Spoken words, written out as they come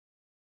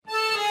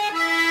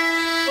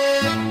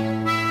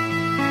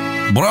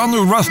brand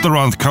new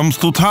restaurant comes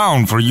to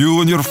town for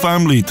you and your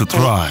family to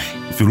try.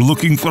 If you're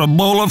looking for a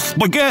bowl of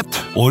spaghetti,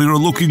 or you're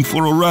looking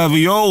for a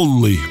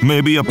ravioli,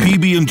 maybe a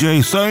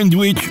PB&J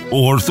sandwich,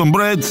 or some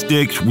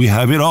breadsticks, we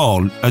have it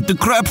all at the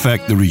Crab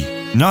Factory.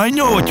 Now I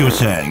know what you're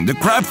saying. The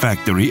Crab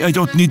Factory, I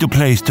don't need a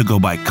place to go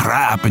buy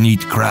crab and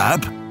eat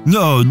crab.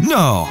 No,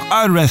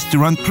 our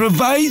restaurant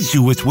provides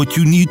you with what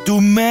you need to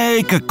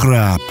make a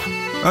crab.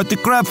 At the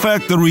Crab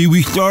Factory,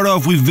 we start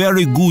off with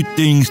very good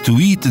things to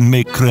eat and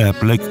make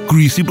crab, like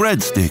greasy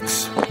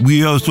breadsticks.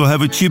 We also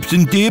have a chips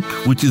and dip,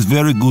 which is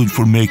very good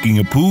for making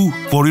a poo.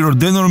 For your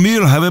dinner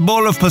meal, have a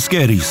bowl of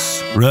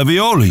paschettis,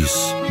 raviolis,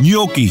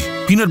 gnocchi,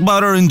 peanut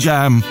butter and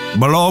jam,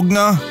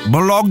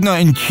 bologna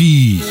and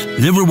cheese,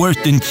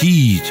 liverwurst and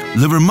cheese,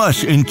 liver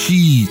mush and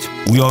cheese.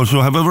 We also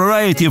have a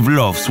variety of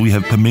loaves. We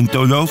have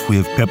pimento loaf, we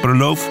have pepper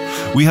loaf,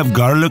 we have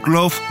garlic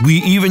loaf.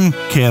 We even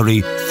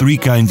carry 3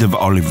 kinds of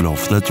olive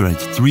loaf. That's right,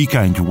 3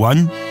 kinds.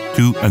 1,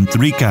 2, and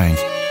 3 kinds.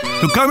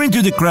 So come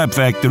into the Crab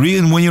Factory,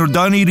 and when you're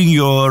done eating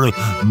your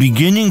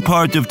beginning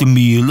part of the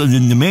meal and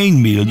then the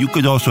main meal, you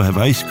could also have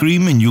ice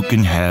cream, and you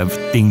can have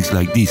things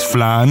like this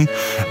flan,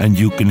 and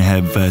you can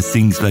have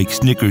things like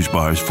Snickers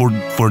bars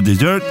for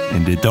dessert,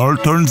 and it all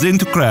turns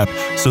into crab.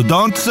 So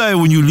don't say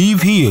when you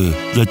leave here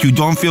that you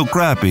don't feel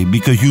crappy,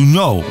 because you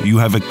know you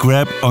have a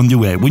crab on the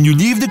way. When you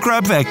leave the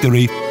Crab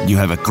Factory, you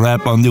have a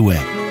crab on the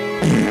way.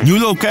 New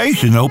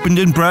location opened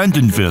in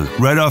Brandonville,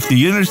 right off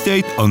the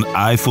interstate on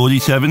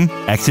I-47,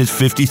 exit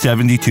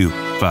 5072.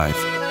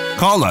 5.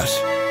 Call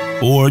us.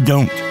 Or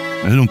don't.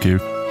 I don't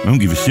care. I don't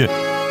give a shit.